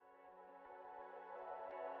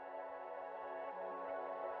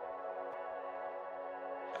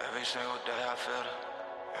Every single day I feel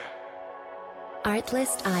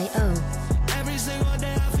Artlist.io. Every single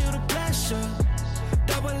day I feel the pressure.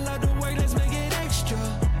 Double up the work, let's make it extra.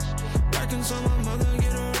 Working so my mother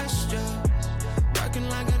get a rest, yeah. Working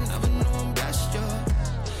like I never knew I'm blessed, yeah.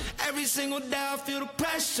 Every single day I feel the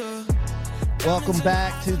pressure. Welcome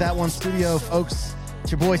back to That One Studio, folks.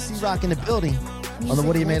 It's your boy C-Rock in the building on the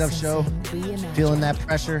What Are You Made Of show. Feeling that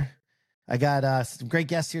pressure. I got some great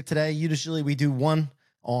guests here today. Usually we do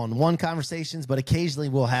one-on-one conversations, but occasionally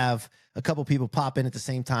we'll have a couple people pop in at the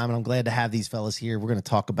same time, and I'm glad to have these fellas here. We're going to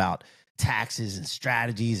talk about taxes and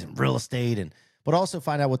strategies and real estate, but also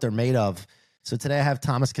find out what they're made of. So today I have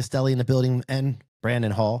Thomas Castelli in the building and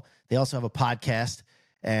Brandon Hall. They also have a podcast,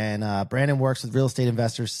 and Brandon works with real estate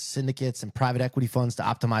investors, syndicates, and private equity funds to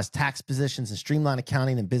optimize tax positions and streamline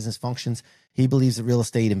accounting and business functions. He believes that real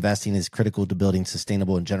estate investing is critical to building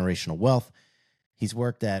sustainable and generational wealth. He's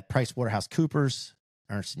worked at PricewaterhouseCoopers,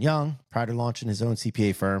 Ernst & Young, prior to launching his own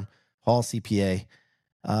CPA firm, Hall CPA.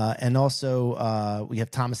 And also we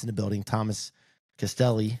have Thomas in the building. Thomas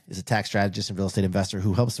Castelli is a tax strategist and real estate investor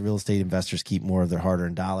who helps the real estate investors keep more of their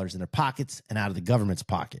hard-earned dollars in their pockets and out of the government's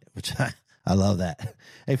pocket, which I love that.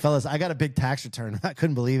 Hey, fellas, I got a big tax return. I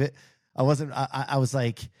couldn't believe it. I was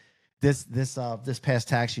like, this past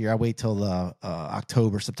tax year, I wait till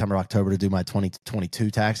September, October to do my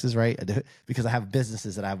 2022 taxes, right? I do it because I have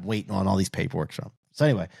businesses that I'm waiting on all these paperwork from. So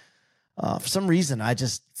anyway, for some reason, I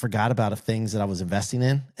just forgot about things that I was investing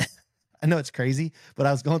in. I know it's crazy, but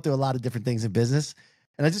I was going through a lot of different things in business,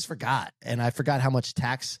 and I just forgot. And I forgot how much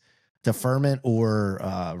tax deferment or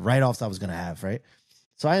write-offs I was going to have, right?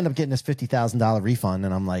 So I ended up getting this $50,000 refund,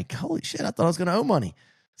 and I'm like, holy shit, I thought I was going to owe money.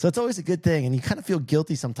 So it's always a good thing, and you kind of feel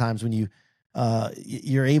guilty sometimes when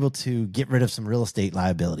you're able to get rid of some real estate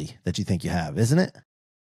liability that you think you have, isn't it?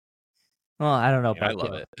 Well, I don't know. Yeah, I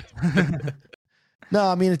love it. No,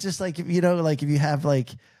 I mean, it's just like, if you have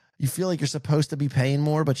you feel like you're supposed to be paying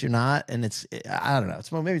more, but you're not, and I don't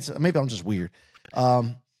know. Maybe I'm just weird.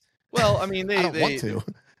 Well, I mean, I don't want to.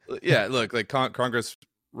 Yeah, look, like Congress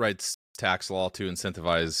writes tax law to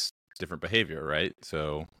incentivize different behavior, right?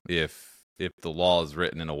 So if the law is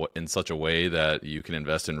written in such a way that you can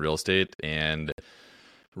invest in real estate and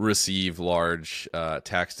receive large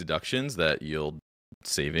tax deductions that yield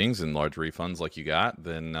savings and large refunds like you got,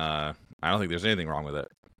 then I don't think there's anything wrong with it.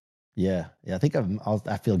 Yeah. I think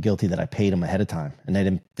I feel guilty that I paid them ahead of time, and they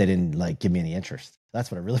didn't like give me any interest.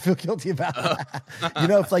 That's what I really feel guilty about.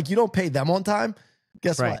 If you don't pay them on time,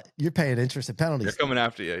 guess what? You're paying interest and penalties. They're coming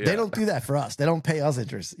after you. Yeah. They don't do that for us. They don't pay us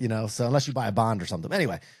interest, so unless you buy a bond or something.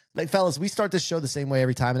 Anyway, fellas, we start this show the same way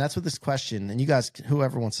every time. And that's with this question. And you guys,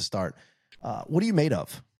 whoever wants to start, what are you made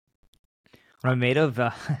of? What I'm made of,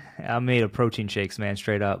 I'm made of protein shakes, man,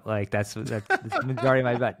 straight up. Like that's the majority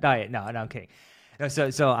of my diet. No, I'm kidding. No,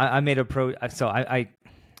 so I'm made of what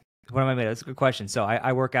am I made of? That's a good question. So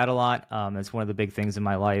I work out a lot. That's one of the big things in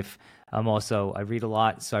my life. I read a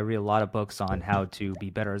lot. So I read a lot of books on how to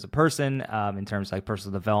be better as a person, in terms of like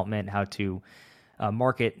personal development, how to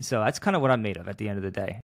market. So that's kind of what I'm made of at the end of the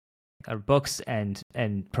day. Books and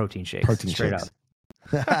protein shakes. Up.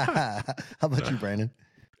 How about you, Brandon?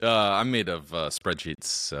 I'm made of spreadsheets,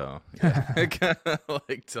 so yeah. Kind of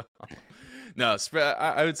like Tom. No,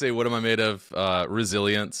 I would say, what am I made of?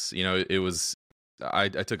 Resilience. I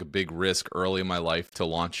took a big risk early in my life to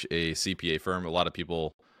launch a CPA firm. A lot of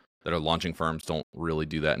people that are launching firms don't really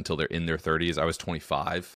do that until they're in their 30s. I was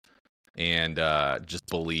 25 and just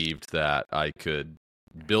believed that I could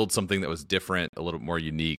build something that was different, a little more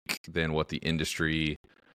unique than what the industry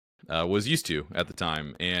was used to at the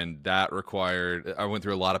time. And that required, I went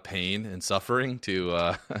through a lot of pain and suffering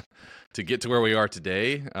to get to where we are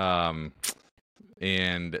today.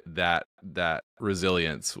 And that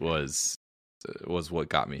resilience was what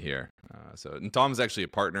got me here. And Tom's actually a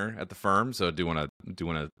partner at the firm, so I do want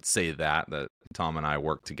to say that Tom and I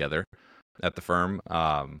work together at the firm.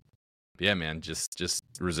 Yeah, man, just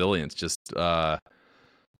resilience, just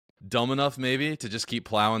dumb enough maybe to just keep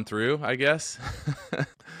plowing through, I guess.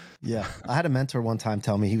 Yeah, I had a mentor one time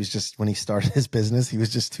tell me he was just, when he started his business, he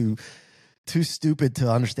was just too stupid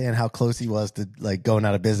to understand how close he was to like going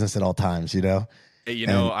out of business at all times,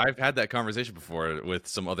 I've had that conversation before with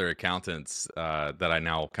some other accountants that I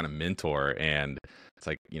now kind of mentor, and it's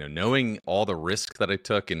like, knowing all the risk that I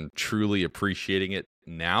took and truly appreciating it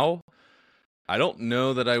now, I don't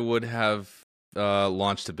know that I would have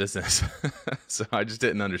launched a business. So I just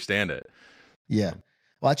didn't understand it. Yeah.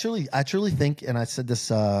 Well, I truly think, and I said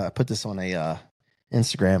this, I put this on a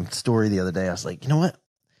Instagram story the other day. I was like, you know what?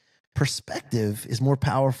 Perspective is more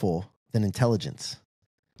powerful than intelligence,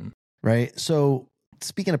 right? So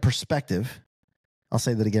speaking of perspective, I'll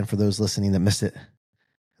say that again for those listening that missed it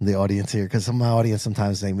in the audience here, because my audience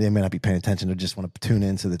sometimes they may not be paying attention or just want to tune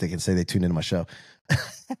in so that they can say they tuned into my show.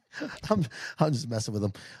 I'm just messing with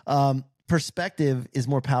them. Perspective is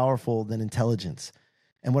more powerful than intelligence.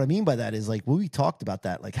 And what I mean by that is like, we talked about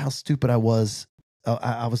that, like how stupid I was.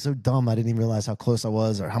 I was so dumb. I didn't even realize how close I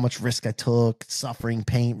was or how much risk I took, suffering,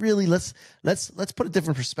 pain. Really, let's put a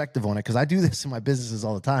different perspective on it. Cause I do this in my businesses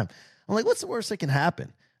all the time. I'm like, what's the worst that can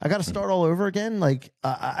happen? I got to start all over again. Like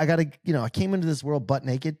I got to, I came into this world butt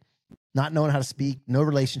naked, not knowing how to speak, no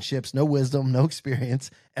relationships, no wisdom, no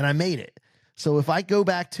experience. And I made it. So if I go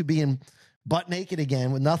back to being butt naked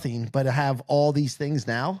again with nothing, but I have all these things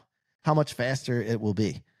now, how much faster it will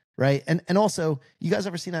be. Right. And also, you guys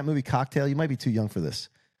ever seen that movie Cocktail? You might be too young for this.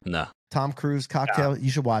 No. Tom Cruise, Cocktail.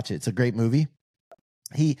 You should watch it. It's a great movie.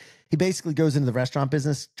 He basically goes into the restaurant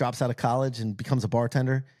business, drops out of college and becomes a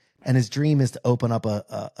bartender. And his dream is to open up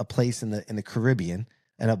a place in the Caribbean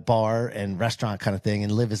and a bar and restaurant kind of thing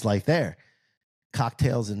and live his life there.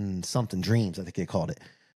 Cocktails and something Dreams, I think they called it.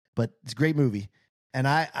 But it's a great movie. And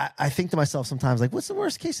I think to myself sometimes, like, what's the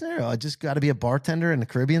worst case scenario? I just got to be a bartender in the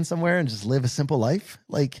Caribbean somewhere and just live a simple life.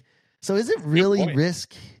 Like, so is it really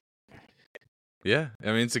risk? Yeah. I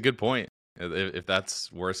mean, it's a good point. If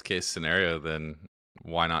that's worst case scenario, then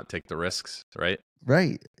why not take the risks? Right.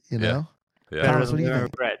 Right. You know? Yeah. Better Thomas, what than do you living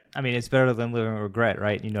think? regret. I mean, it's better than living with regret,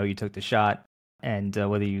 right? You took the shot, and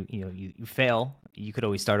whether you fail, you could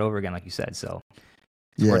always start over again, like you said. So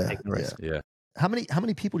it's worth taking the risk. Yeah. How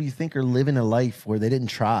many people do you think are living a life where they didn't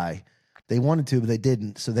try? They wanted to, but they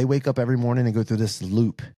didn't. So they wake up every morning and go through this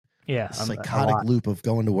loop. Yeah. This psychotic loop of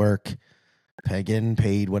going to work, getting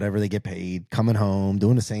paid whatever they get paid, coming home,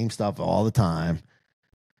 doing the same stuff all the time.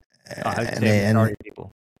 And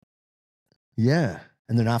people. Yeah.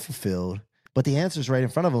 And they're not fulfilled. But the answer's right in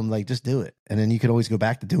front of them. Like, just do it. And then you could always go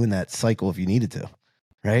back to doing that cycle if you needed to.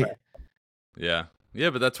 Right? Yeah. Yeah.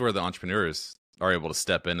 But that's where the entrepreneurs are able to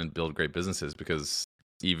step in and build great businesses, because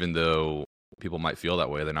even though people might feel that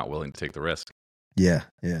way, they're not willing to take the risk. Yeah.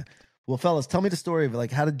 Yeah. Well, fellas, tell me the story of,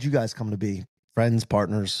 like, how did you guys come to be friends,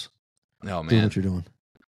 partners, Oh, doing man. what you're doing?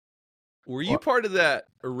 Were you part of that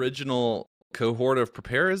original cohort of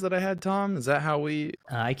preparers that I had, Tom? Is that how we...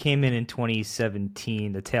 I came in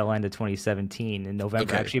 2017, the tail end of 2017 in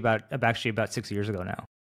November. Okay. Actually about 6 years ago now.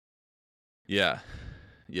 Yeah.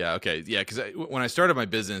 Yeah. Okay. Yeah. Because when I started my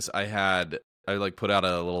business, I put out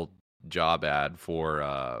a little job ad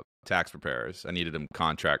for tax preparers. I needed them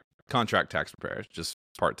contract tax preparers, just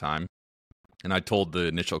part-time. And I told the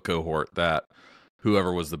initial cohort that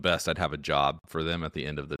whoever was the best, I'd have a job for them at the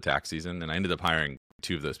end of the tax season. And I ended up hiring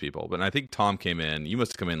 2 of those people. But I think Tom came in. You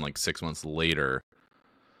must have come in like 6 months later.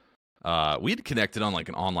 We had connected on like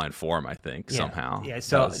an online forum, I think, somehow. Yeah.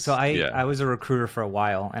 So I was a recruiter for a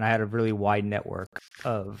while, and I had a really wide network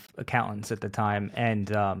of accountants at the time.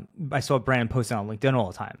 And I saw Brandon posting on LinkedIn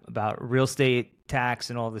all the time about real estate,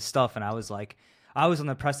 tax, and all this stuff. And I was like, I was on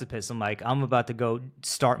the precipice. I'm like, I'm about to go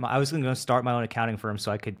I was going to start my own accounting firm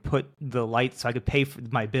so I could put the lights, so I could pay for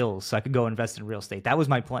my bills, so I could go invest in real estate. That was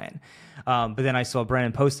my plan. But then I saw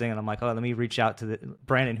Brandon posting, and I'm like, oh, let me reach out to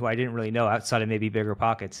Brandon, who I didn't really know outside of maybe Bigger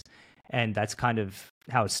Pockets. And that's kind of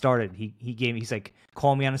how it started. He's like,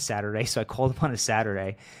 call me on a Saturday. So I called him on a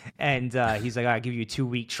Saturday, and he's like, I'll give you a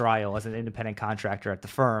 2-week trial as an independent contractor at the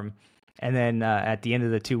firm. And then at the end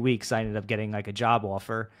of the 2 weeks, I ended up getting like a job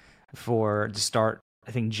offer to start.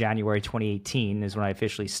 I think January 2018 is when I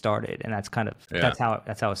officially started. And that's kind of, that's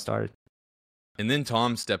how it started. And then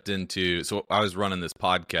Tom stepped into, so I was running this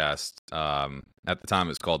podcast. At the time, it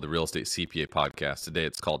was called the Real Estate CPA Podcast. Today,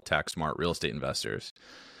 it's called Tax Smart Real Estate Investors.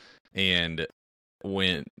 And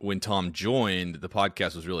when Tom joined, the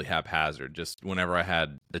podcast was really haphazard. Just whenever I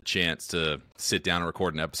had the chance to sit down and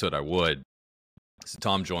record an episode, I would. So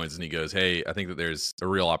Tom joins and he goes, hey, I think that there's a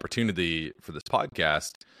real opportunity for this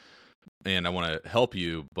podcast, and I want to help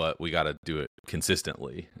you, but we got to do it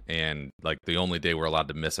consistently. And like the only day we're allowed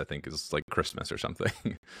to miss, I think, is like Christmas or something.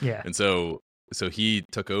 Yeah. And so he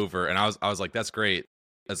took over, and I was like, that's great.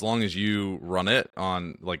 As long as you run it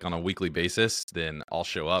on a weekly basis, then I'll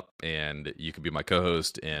show up and you can be my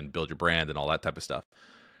co-host and build your brand and all that type of stuff.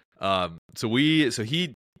 So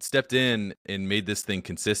he stepped in and made this thing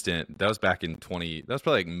consistent. That was back in that was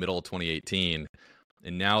probably like middle of 2018.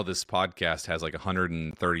 And now this podcast has like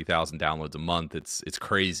 130,000 downloads a month. It's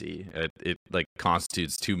crazy. It like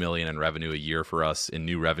constitutes 2 million in revenue a year for us, in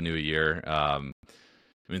new revenue a year.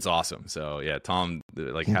 I mean, it's awesome. So yeah, Tom,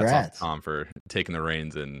 like, Congrats. hats off to Tom for taking the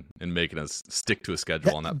reins and making us stick to a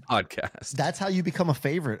schedule on that podcast. That's how you become a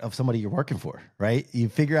favorite of somebody you're working for, right? You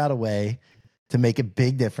figure out a way to make a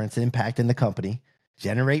big difference, impact in the company.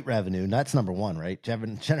 generate revenue. That's number one, right?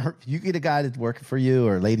 You get a guy that's working for you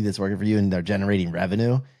or a lady that's working for you and they're generating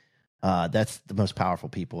revenue. That's the most powerful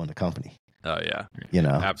people in the company. Oh yeah,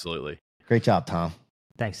 absolutely. Great job, Tom.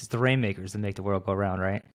 Thanks. It's the rainmakers that make the world go round,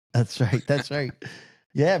 right? That's right. That's right.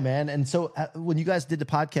 Yeah, man. And so when you guys did the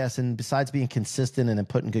podcast, and besides being consistent and then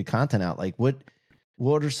putting good content out, like what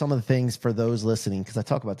are some of the things for those listening? Because I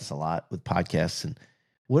talk about this a lot with podcasts. And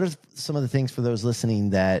what are some of the things for those listening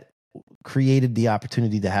that created the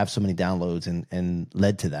opportunity to have so many downloads and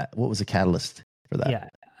led to that? What was the catalyst for that? Yeah,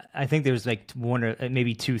 I think there's like one or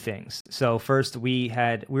maybe two things. So first, we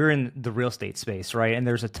were in the real estate space, right? And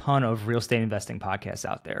there's a ton of real estate investing podcasts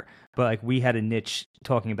out there, but like we had a niche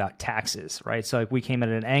talking about taxes, right? So like we came at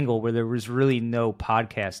an angle where there was really no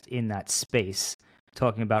podcast in that space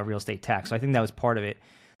talking about real estate tax. So I think that was part of it.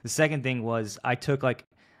 The second thing was I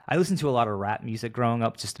listened to a lot of rap music growing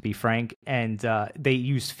up, just to be frank, and they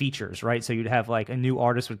used features, right? So you'd have like a new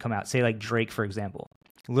artist would come out, say like Drake, for example.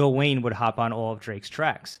 Lil Wayne would hop on all of Drake's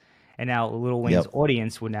tracks. And now Lil Wayne's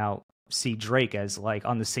audience would now see Drake as like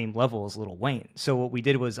on the same level as Lil Wayne. So what we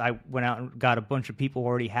did was I went out and got a bunch of people who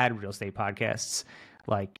already had real estate podcasts,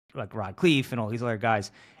 like Rod Cleef and all these other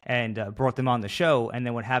guys, and brought them on the show. And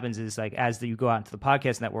then what happens is like as you go out into the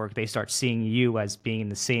podcast network, they start seeing you as being in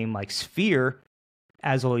the same like sphere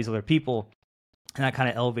as all these other people. And that kind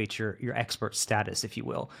of elevates your expert status, if you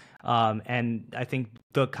will. And I think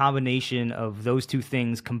the combination of those two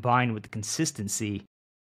things combined with the consistency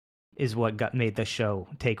is what made the show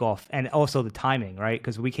take off. And also the timing, right?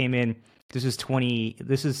 Because we came in, I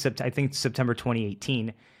think September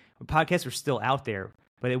 2018. Podcasts were still out there,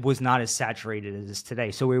 but it was not as saturated as it is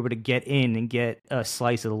today. So we were able to get in and get a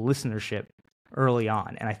slice of the listenership early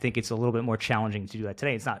on. And I think it's a little bit more challenging to do that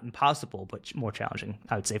today. It's not impossible, but more challenging,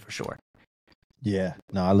 I would say, for sure. Yeah,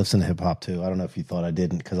 no, I listen to hip hop too. I don't know if you thought I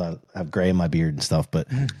didn't because I have gray in my beard and stuff, but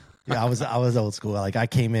yeah, I was old school. Like I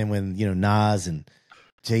came in when Nas and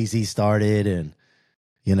Jay-Z started, and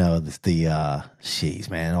sheesh,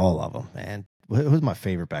 man, all of them, man. Who's my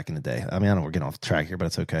favorite back in the day? I mean, I know we're getting off track here, but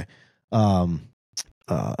it's okay. Nas,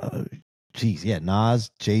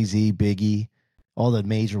 Jay-Z, Biggie, all the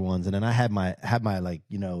major ones, and then I had my like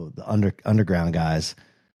the underground guys,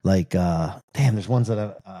 like there's ones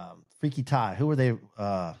that Freaky Ty. Who were they?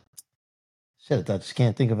 I just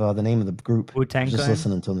can't think of the name of the group. Wu-Tang Just Clan?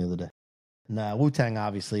 listening to them the other day. Nah, Wu-Tang,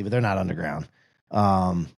 obviously, but they're not underground.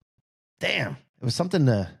 It was something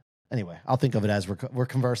to... Anyway, I'll think of it as we're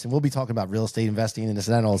conversing. We'll be talking about real estate investing and this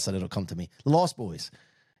and that, and all of a sudden it'll come to me. The Lost Boys.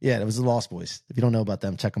 Yeah, it was the Lost Boys. If you don't know about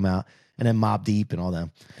them, check them out. And then Mobb Deep and all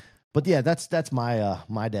them. But yeah, that's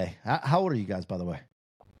my day. How old are you guys, by the way?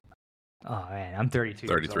 Oh, man, I'm 32.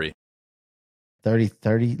 33. 30,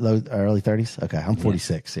 early 30s? Okay, I'm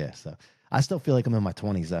 46, yeah. So I still feel like I'm in my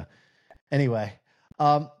 20s, though. Anyway,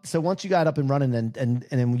 so once you got up and running and then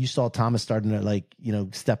when you saw Thomas starting to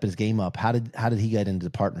step his game up, how did he get into the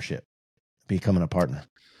partnership, becoming a partner?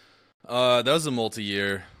 That was a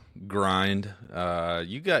multi-year grind.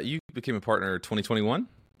 You became a partner 2021?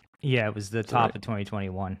 Yeah, it was the top of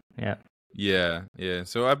 2021. Yeah. Yeah.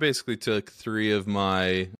 So I basically took 3 of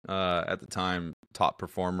my at the time top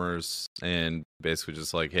performers and basically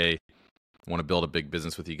just like, hey, I want to build a big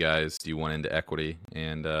business with you guys. Do you want into equity?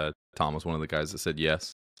 And Tom was one of the guys that said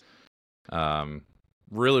yes.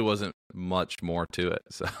 Really wasn't much more to it.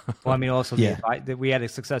 So well, I mean, also we had a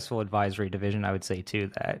successful advisory division, I would say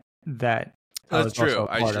too. That that's true.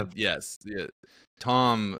 Yes. Yeah.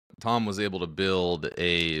 Tom was able to build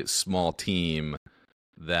a small team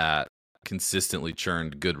that consistently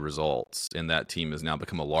churned good results, and that team has now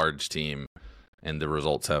become a large team, and the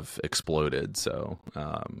results have exploded. So,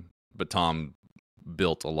 but Tom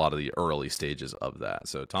built a lot of the early stages of that.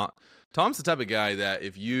 So Tom's the type of guy that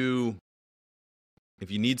if you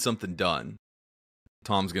need something done,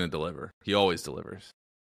 Tom's going to deliver. He always delivers.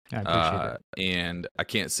 I appreciate it. And I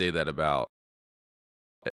can't say that about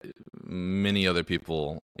many other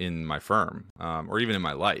people in my firm, or even in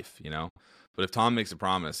my life, But if Tom makes a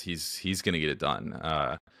promise, he's going to get it done.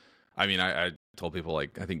 I mean, I told people,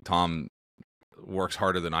 like, I think Tom works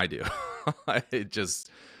harder than I do.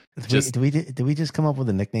 Did we just come up with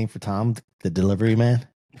a nickname for Tom, the delivery man?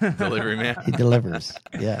 Delivery man. He delivers.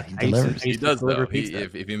 Yeah, he delivers. He does, though.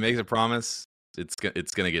 If he makes a promise, it's going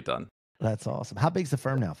to get done. That's awesome. How big's the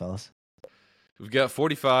firm now, fellas? We've got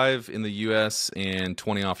 45 in the U.S. and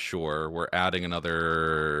 20 offshore. We're adding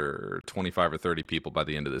another 25 or 30 people by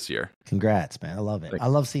the end of this year. Congrats, man. I love it. I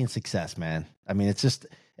love seeing success, man. I mean, it's just,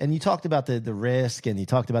 and you talked about the risk and you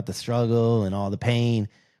talked about the struggle and all the pain.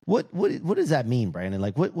 What does that mean, Brandon?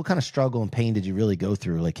 Like, what kind of struggle and pain did you really go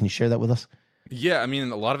through? Like, can you share that with us? Yeah, I mean,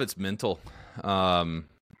 a lot of it's mental.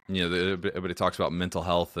 Everybody talks about mental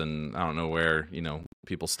health, and I don't know where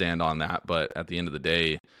people stand on that. But at the end of the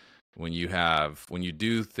day, when you're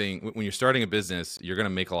starting a business, you're going to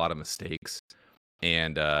make a lot of mistakes,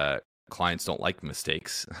 and clients don't like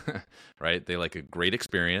mistakes, right? They like a great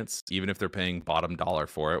experience, even if they're paying bottom dollar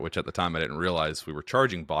for it, which at the time I didn't realize we were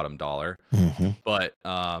charging bottom dollar. Mm-hmm. But,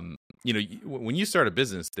 when you start a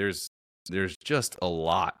business, there's just a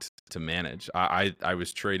lot to manage. I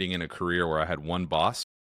was trading in a career where I had one boss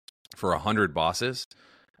for 100 bosses.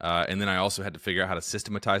 And then I also had to figure out how to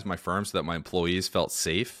systematize my firm so that my employees felt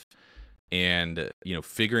safe. And,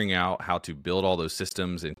 figuring out how to build all those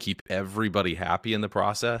systems and keep everybody happy in the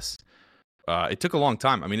process. It took a long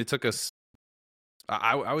time. I mean, it took us,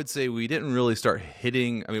 I would say we didn't really start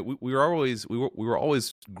hitting. I mean, we were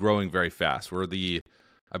always growing very fast.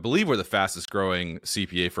 I believe we're the fastest growing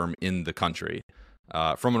CPA firm in the country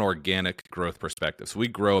from an organic growth perspective. So we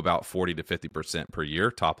grow about 40 to 50% per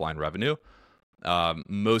year, top line revenue.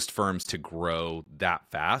 Most firms to grow that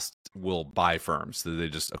fast will buy firms. So they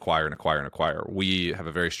just acquire and acquire and acquire. We have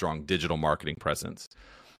a very strong digital marketing presence.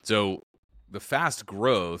 So the fast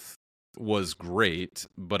growth was great,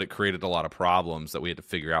 but it created a lot of problems that we had to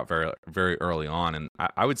figure out very, very early on. And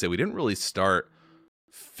I would say we didn't really start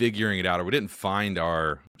figuring it out, or we didn't find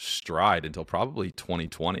our stride until probably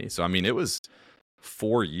 2020. So, I mean, it was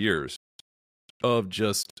 4 years of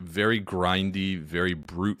just very grindy, very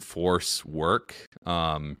brute force work.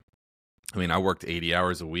 I worked 80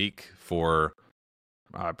 hours a week for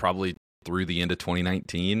probably through the end of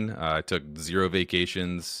 2019. I took 0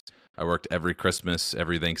 vacations. I worked every Christmas,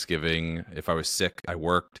 every Thanksgiving. If I was sick, I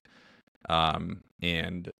worked.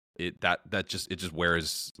 And it just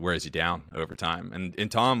wears you down over time. And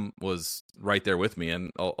Tom was right there with me, and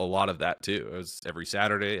a lot of that too. It was every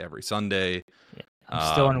Saturday, every Sunday. Yeah.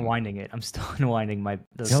 I'm still unwinding it. I'm still unwinding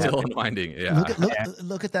unwinding. Yeah.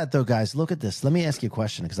 Look at that though, guys. Look at this. Let me ask you a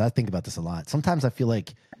question, because I think about this a lot. Sometimes I feel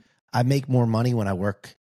like I make more money when I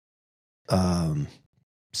work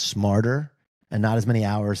smarter and not as many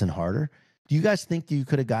hours and harder. Do you guys think you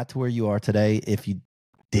could have got to where you are today if you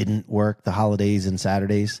didn't work the holidays and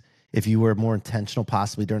Saturdays? If you were more intentional,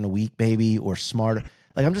 possibly during the week, maybe, or smarter?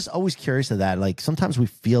 Like, I'm just always curious of that. Like, sometimes we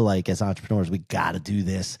feel like as entrepreneurs, we got to do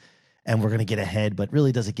this and we're going to get ahead, but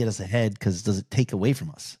really, does it get us ahead? Because does it take away from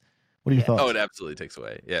us? What are your thoughts? Oh, it absolutely takes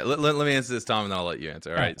away. Yeah. Let me answer this, Tom, and then I'll let you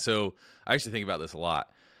answer. All right. So I actually think about this a lot.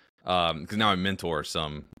 Because now I mentor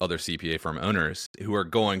some other CPA firm owners who are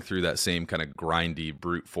going through that same kind of grindy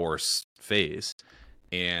brute force phase.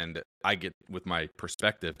 And I get, with my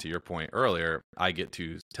perspective to your point earlier, I get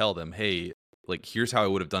to tell them, hey, like, here's how I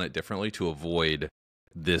would have done it differently to avoid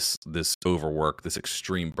this overwork, this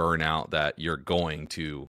extreme burnout that you're going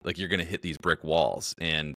to hit these brick walls.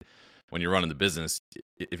 And when you're running the business,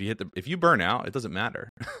 if you burn out, it doesn't matter.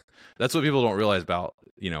 That's what people don't realize about,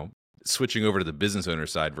 switching over to the business owner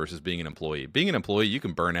side versus being an employee. Being an employee, you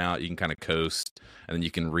can burn out, you can kind of coast, and then you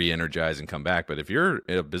can re-energize and come back. But if you're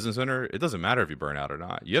a business owner, it doesn't matter if you burn out or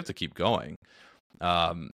not. You have to keep going.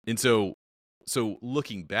 And so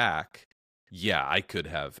looking back, yeah, I could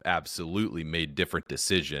have absolutely made different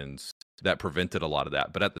decisions that prevented a lot of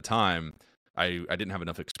that. But at the time, I didn't have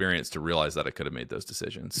enough experience to realize that I could have made those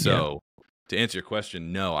decisions. So to answer your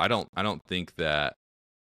question, no, I don't think that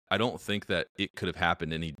it could have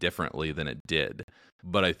happened any differently than it did.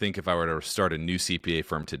 But I think if I were to start a new CPA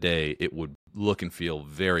firm today, it would look and feel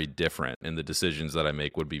very different. And the decisions that I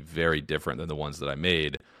make would be very different than the ones that I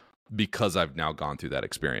made, because I've now gone through that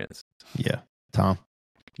experience. Yeah. Tom?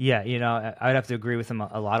 Yeah, I'd have to agree with him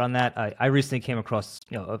a lot on that. I recently came across,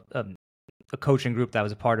 a coaching group that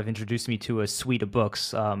was a part of introduced me to a suite of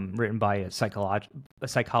books written by a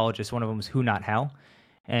psychologist. One of them was Who Not How.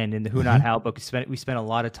 And in the Who Not How book, we spent a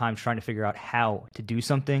lot of time trying to figure out how to do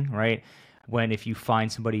something, right? When if you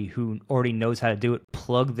find somebody who already knows how to do it,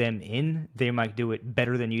 plug them in, they might do it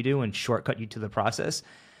better than you do and shortcut you to the process.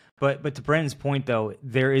 But to Brandon's point, though,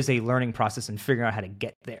 there is a learning process in figuring out how to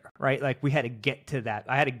get there, right? Like, we had to get to that.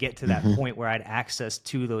 I had to get to that point where I had access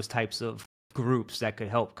to those types of groups that could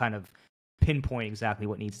help kind of pinpoint exactly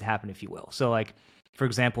what needs to happen, if you will. So, like, for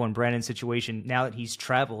example, in Brandon's situation, now that he's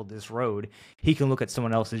traveled this road, he can look at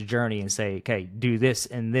someone else's journey and say, okay, do this,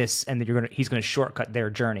 and then he's going to shortcut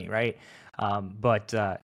their journey, right? What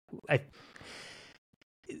I'm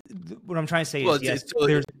trying to say is,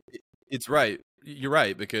 it's right. You're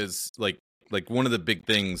right, because like one of the big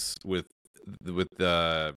things with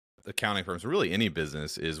the accounting firms, or really any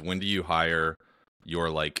business, is when do you hire your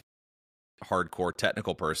like hardcore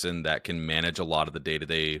technical person that can manage a lot of the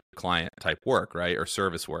day-to-day client type work, right? Or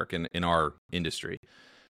service work in our industry.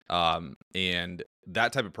 And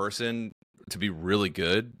that type of person, to be really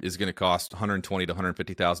good, is going to cost $120,000 to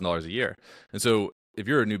 $150,000 a year. And so if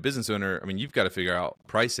you're a new business owner, I mean, you've got to figure out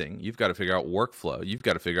pricing, you've got to figure out workflow, you've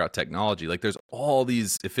got to figure out technology. Like there's all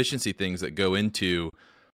these efficiency things that go into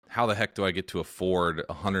how the heck do I get to afford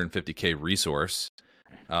a 150K resource?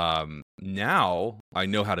 Now I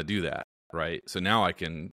know how to do that, right? So now I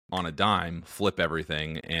can, on a dime, flip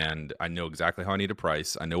everything, and I know exactly how I need to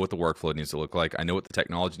price. I know what the workflow needs to look like. I know what the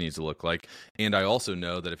technology needs to look like. And I also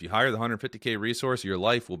know that if you hire the 150K resource, your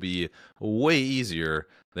life will be way easier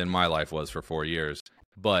than my life was for 4 years.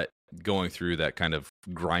 But going through that kind of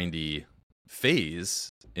grindy phase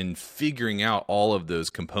and figuring out all of those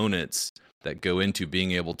components that go into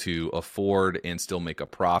being able to afford and still make a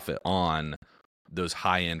profit on those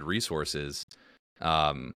high-end resources,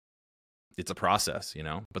 it's a process,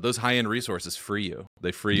 but those high-end resources free you.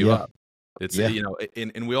 They free you up. It's,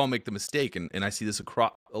 and we all make the mistake. And I see this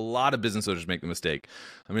across a lot of business owners make the mistake.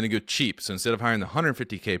 I'm going to go cheap. So instead of hiring the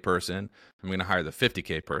 150K person, I'm going to hire the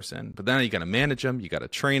 50K person. But then you got to manage them. You got to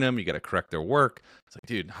train them. You got to correct their work. It's like,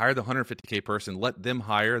 dude, hire the 150K person, let them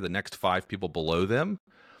hire the next 5 people below them,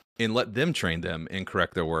 and let them train them and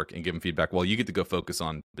correct their work and give them feedback. Well, you get to go focus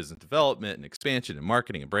on business development and expansion and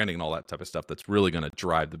marketing and branding and all that type of stuff that's really going to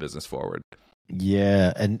drive the business forward.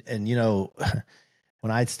 Yeah. And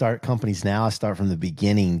when I start companies now, I start from the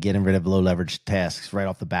beginning, getting rid of low leverage tasks right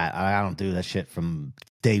off the bat. I don't do that shit from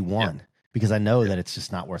day one because I know that it's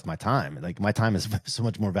just not worth my time. Like my time is so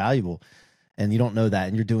much more valuable, and you don't know that.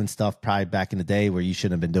 And you're doing stuff probably back in the day where you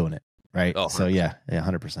shouldn't have been doing it. Right. Oh, so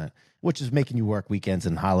 100%, which is making you work weekends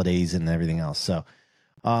and holidays and everything else. So,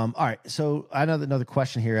 all right. So I know another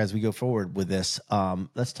question here as we go forward with this.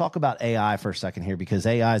 Let's talk about AI for a second here, because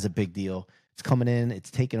AI is a big deal. It's coming in,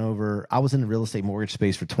 it's taken over. I was in the real estate mortgage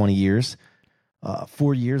space for 20 years.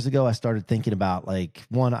 4 years ago, I started thinking about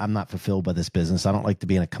one, I'm not fulfilled by this business. I don't like to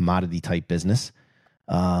be in a commodity type business.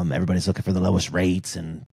 Everybody's looking for the lowest rates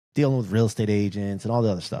and dealing with real estate agents and all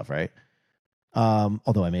the other stuff. Right.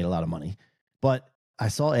 Although I made a lot of money, but I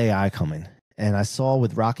saw AI coming, and I saw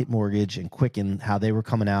with Rocket Mortgage and Quicken how they were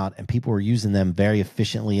coming out and people were using them very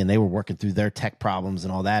efficiently, and they were working through their tech problems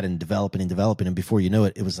and all that and developing. And before you know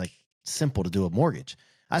it, it was like simple to do a mortgage.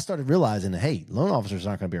 I started realizing that, hey, loan officers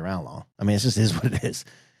aren't going to be around long. I mean, it just is what it is.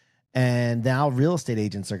 And now real estate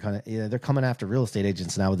agents are they're coming after real estate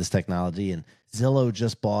agents now with this technology. And Zillow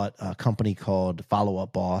just bought a company called Follow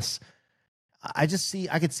Up Boss. I could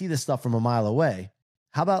see this stuff from a mile away.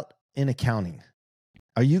 How about in accounting?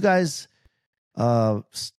 Are you guys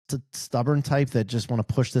stubborn type that just want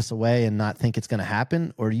to push this away and not think it's going to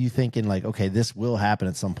happen? Or are you thinking like, okay, this will happen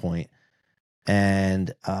at some point,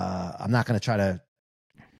 and I'm not going to try to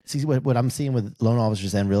see what I'm seeing with loan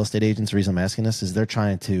officers and real estate agents? The reason I'm asking this is they're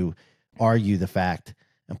trying to argue the fact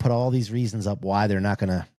and put all these reasons up why they're not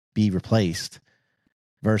going to be replaced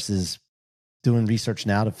versus doing research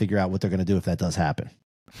now to figure out what they're going to do if that does happen.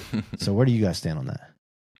 So where do you guys stand on that?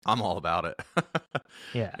 I'm all about it.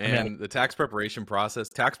 Yeah. And the tax preparation process,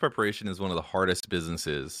 tax preparation is one of the hardest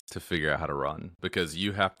businesses to figure out how to run, because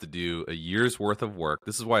you have to do a year's worth of work.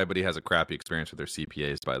 This is why everybody has a crappy experience with their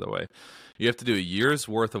CPAs, by the way. You have to do a year's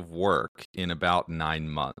worth of work in about 9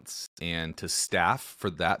 months. And to staff for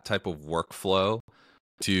that type of workflow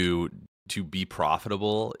to be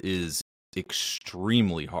profitable is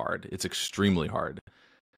extremely hard. It's extremely hard.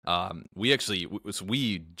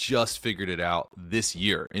 We just figured it out this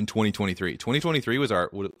year in 2023. 2023 was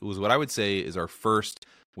what I would say is our first,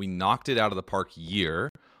 we knocked it out of the park year,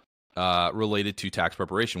 related to tax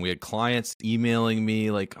preparation. We had clients emailing me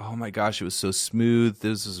like, oh my gosh, it was so smooth.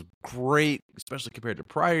 This is great, especially compared to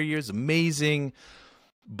prior years. Amazing.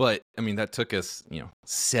 But I mean, that took us,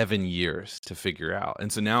 7 years to figure out.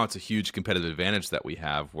 And so now it's a huge competitive advantage that we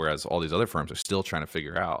have, whereas all these other firms are still trying to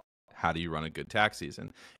figure out, how do you run a good tax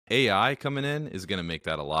season? AI coming in is going to make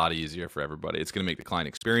that a lot easier for everybody. It's going to make the client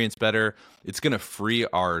experience better. It's going to free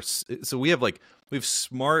so we have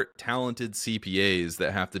smart, talented CPAs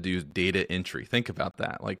that have to do data entry. Think about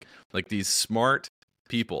that. Like these smart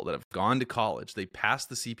people that have gone to college, they passed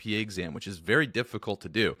the CPA exam, which is very difficult to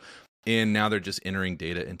do. And now they're just entering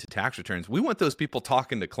data into tax returns. We want those people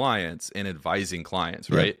talking to clients and advising clients,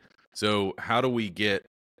 right? Yeah. So how do we get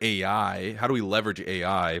AI? How do we leverage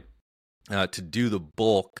AI to do the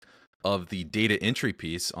bulk of the data entry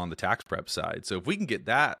piece on the tax prep side? So if we can get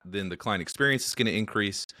that, then the client experience is going to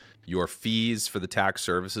increase. Your fees for the tax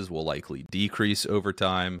services will likely decrease over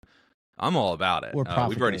time. I'm all about it. We've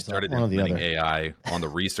already started implementing AI on the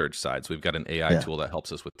research side. So we've got an AI tool that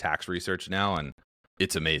helps us with tax research now, and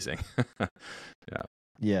it's amazing.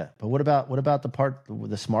 Yeah. But what about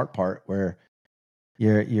the smart part where,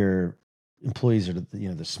 your employees are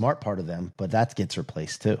the smart part of them, but that gets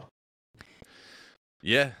replaced too.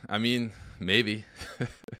 Yeah, I mean, maybe.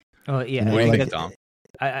 Oh yeah, What do you like- think, Tom?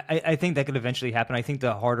 I think that could eventually happen. I think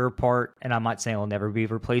the harder part, and I'm not saying it'll never be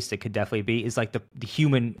replaced, it could definitely be, is like the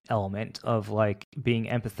human element of like being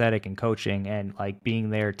empathetic and coaching and like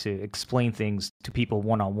being there to explain things to people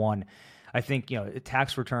one-on-one. I think,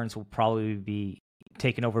 tax returns will probably be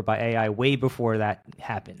taken over by AI way before that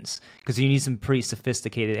happens, because you need some pretty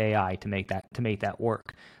sophisticated AI to make that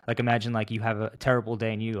work. Like imagine like you have a terrible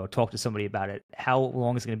day and you talk to somebody about it. How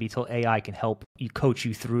long is it going to be till AI can help you, coach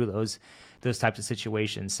you through those types of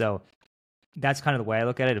situations? So that's kind of the way I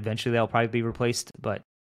look at it. Eventually they'll probably be replaced, but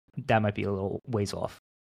that might be a little ways off.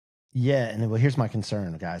 Yeah, and well, here's my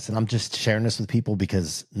concern, guys, and I'm just sharing this with people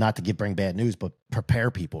because not to bring bad news, but prepare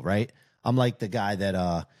people, right? I'm like the guy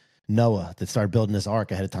that Noah that started building this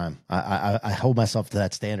ark ahead of time. I hold myself to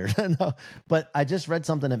that standard. No, but I just read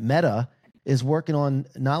something that Meta is working on,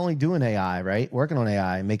 not only doing AI, right? Working on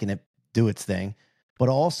AI, making it do its thing, but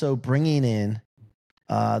also bringing in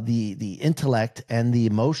the intellect and the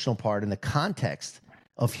emotional part and the context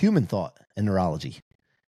of human thought and neurology.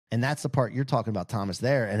 And that's the part you're talking about, Thomas,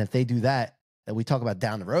 there. And if they do that, we talk about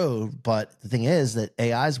down the road, but the thing is that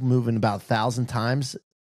AI is moving about 1,000 times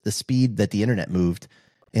the speed that the internet moved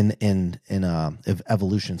in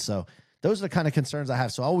evolution. So those are the kind of concerns I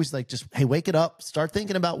have. So I always like, just, hey, wake it up, start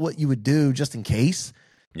thinking about what you would do just in case.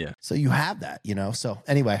 Yeah. So you have that, So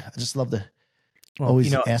anyway, I just love to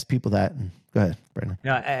always ask people that. And go ahead, Brandon.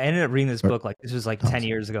 I ended up reading this book, like this was like 10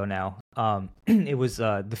 years ago now. It was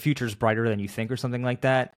The Future's Brighter Than You Think or something like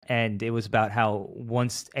that. And it was about how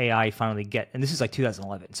once AI finally and this is like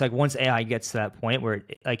 2011. It's like once AI gets to that point where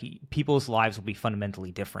like people's lives will be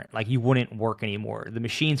fundamentally different. Like you wouldn't work anymore. The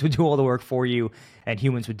machines would do all the work for you and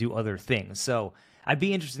humans would do other things. So I'd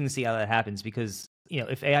be interested to see how that happens, because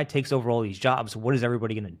if AI takes over all these jobs, what is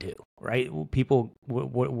everybody going to do, right? People,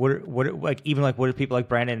 what, like, even like, what are people like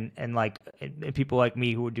Brandon and like and people like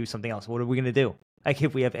me who would do something else? What are we going to do? Like,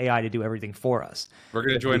 if we have AI to do everything for us, We're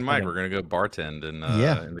going to join Mike. We're going to go bartend in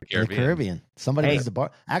in the Caribbean. Somebody needs a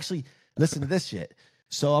bar. Actually, listen to this shit.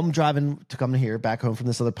 So I'm driving to come here back home from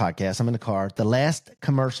this other podcast. I'm in the car. The last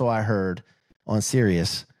commercial I heard on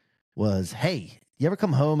Sirius was, "Hey, you ever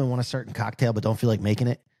come home and want a certain cocktail but don't feel like making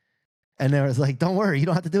it?" And there was like, don't worry, you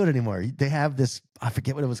don't have to do it anymore. They have this, I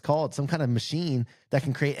forget what it was called, some kind of machine that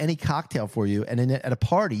can create any cocktail for you. And then at a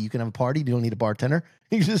party, you can have a party. You don't need a bartender.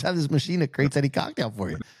 You just have this machine that creates any cocktail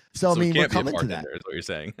for you. So I mean, we're coming to that. Is what you're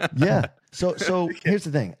saying. Yeah. So here's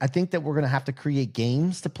the thing. I think that we're going to have to create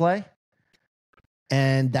games to play.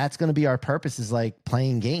 And that's going to be our purpose, is like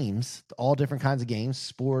playing games, all different kinds of games,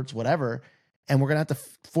 sports, whatever. And we're going to have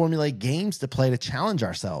to formulate games to play to challenge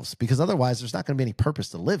ourselves, because otherwise there's not going to be any purpose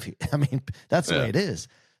to live here. I mean, that's the way it is.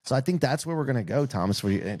 So I think that's where we're going to go, Thomas,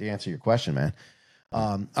 to answer your question, man.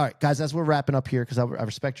 All right, guys, as we're wrapping up here, because I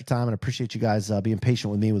respect your time and appreciate you guys being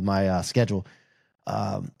patient with me with my schedule.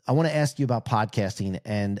 I want to ask you about podcasting.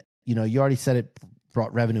 And, you already said it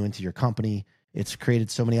brought revenue into your company. It's created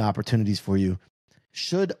so many opportunities for you.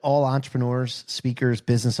 Should all entrepreneurs, speakers,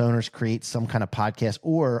 business owners create some kind of podcast,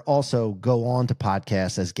 or also go on to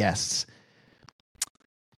podcasts as guests?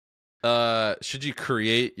 Should you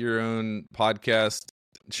create your own podcast?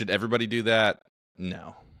 Should everybody do that?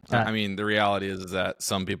 No. I mean, the reality is that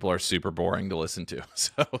some people are super boring to listen to.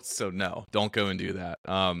 So no, don't go and do that.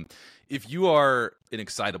 If you are an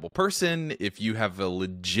excitable person, if you have a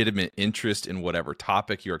legitimate interest in whatever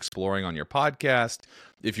topic you're exploring on your podcast,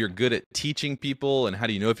 if you're good at teaching people, and how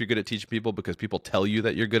do you know if you're good at teaching people? Because people tell you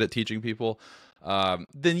that you're good at teaching people.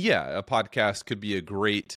 Then yeah, a podcast could be a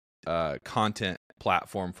great content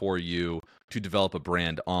platform for you to develop a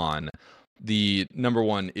brand on. The number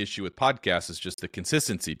one issue with podcasts is just the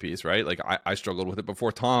consistency piece, right? Like I struggled with it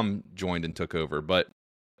before Tom joined and took over, but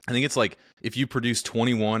I think it's like if you produce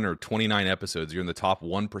 21 or 29 episodes, you're in the top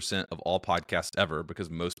 1% of all podcasts ever, because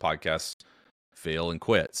most podcasts fail and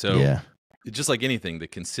quit. So yeah. Just like anything, the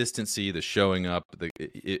consistency, the showing up,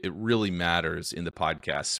 it really matters in the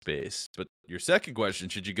podcast space. But your second question,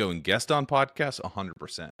 should you go and guest on podcasts?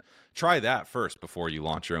 100%. Try that first before you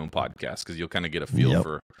launch your own podcast, because you'll kind of get a feel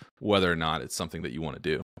for whether or not it's something that you want to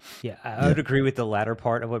do. Yeah, I would agree with the latter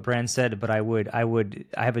part of what Brand said, but I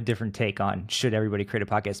have a different take on should everybody create a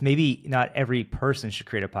podcast. Maybe not every person should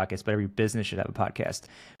create a podcast, but every business should have a podcast,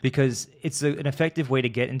 because it's an effective way to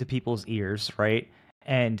get into people's ears, right?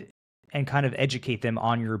 And kind of educate them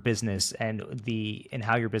on your business and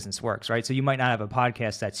how your business works, right? So you might not have a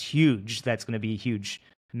podcast that's huge, that's going to be huge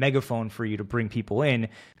megaphone for you to bring people in.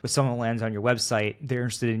 If someone lands on your website, they're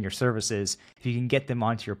interested in your services. If you can get them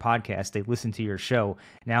onto your podcast, they listen to your show.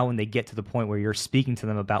 Now, when they get to the point where you're speaking to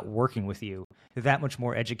them about working with you, they're that much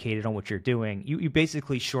more educated on what you're doing. You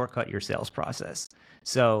basically shortcut your sales process.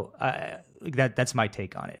 So that's my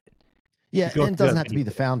take on it. Yeah, and it doesn't have to be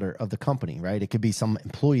the founder of the company, right? It could be some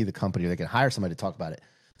employee of the company, or they can hire somebody to talk about it.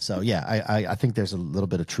 So yeah, I think there's a little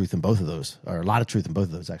bit of truth in both of those, or a lot of truth in both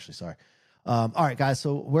of those, actually. Sorry. All right, guys.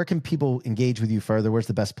 So where can people engage with you further? Where's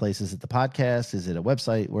the best place? Is it the podcast? Is it a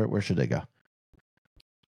website? Where should they go?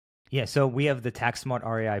 Yeah, so we have the Tax Smart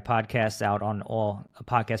REI podcast out on all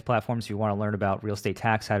podcast platforms. If you want to learn about real estate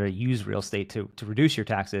tax, how to use real estate to reduce your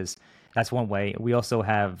taxes, that's one way. We also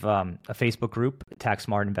have a Facebook group,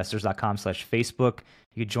 taxsmartinvestors.com/Facebook.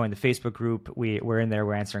 You can join the Facebook group. We're in there.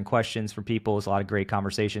 We're answering questions for people. There's a lot of great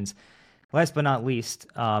conversations. Last but not least,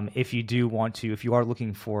 if you are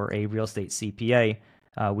looking for a real estate CPA,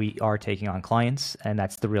 we are taking on clients, and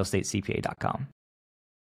that's therealestatecpa.com.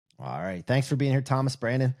 All right. Thanks for being here, Thomas,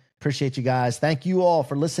 Brandon. Appreciate you guys. Thank you all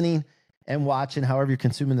for listening and watching, however you're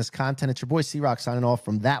consuming this content. It's your boy C-Rock signing off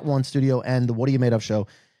from That One Studio and the What Are You Made Of show.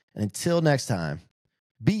 And until next time,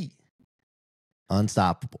 be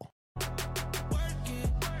unstoppable.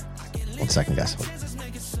 1 second, guys.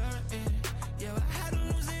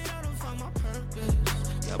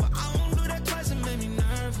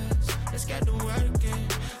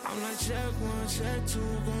 Check one, check two,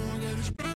 gon' get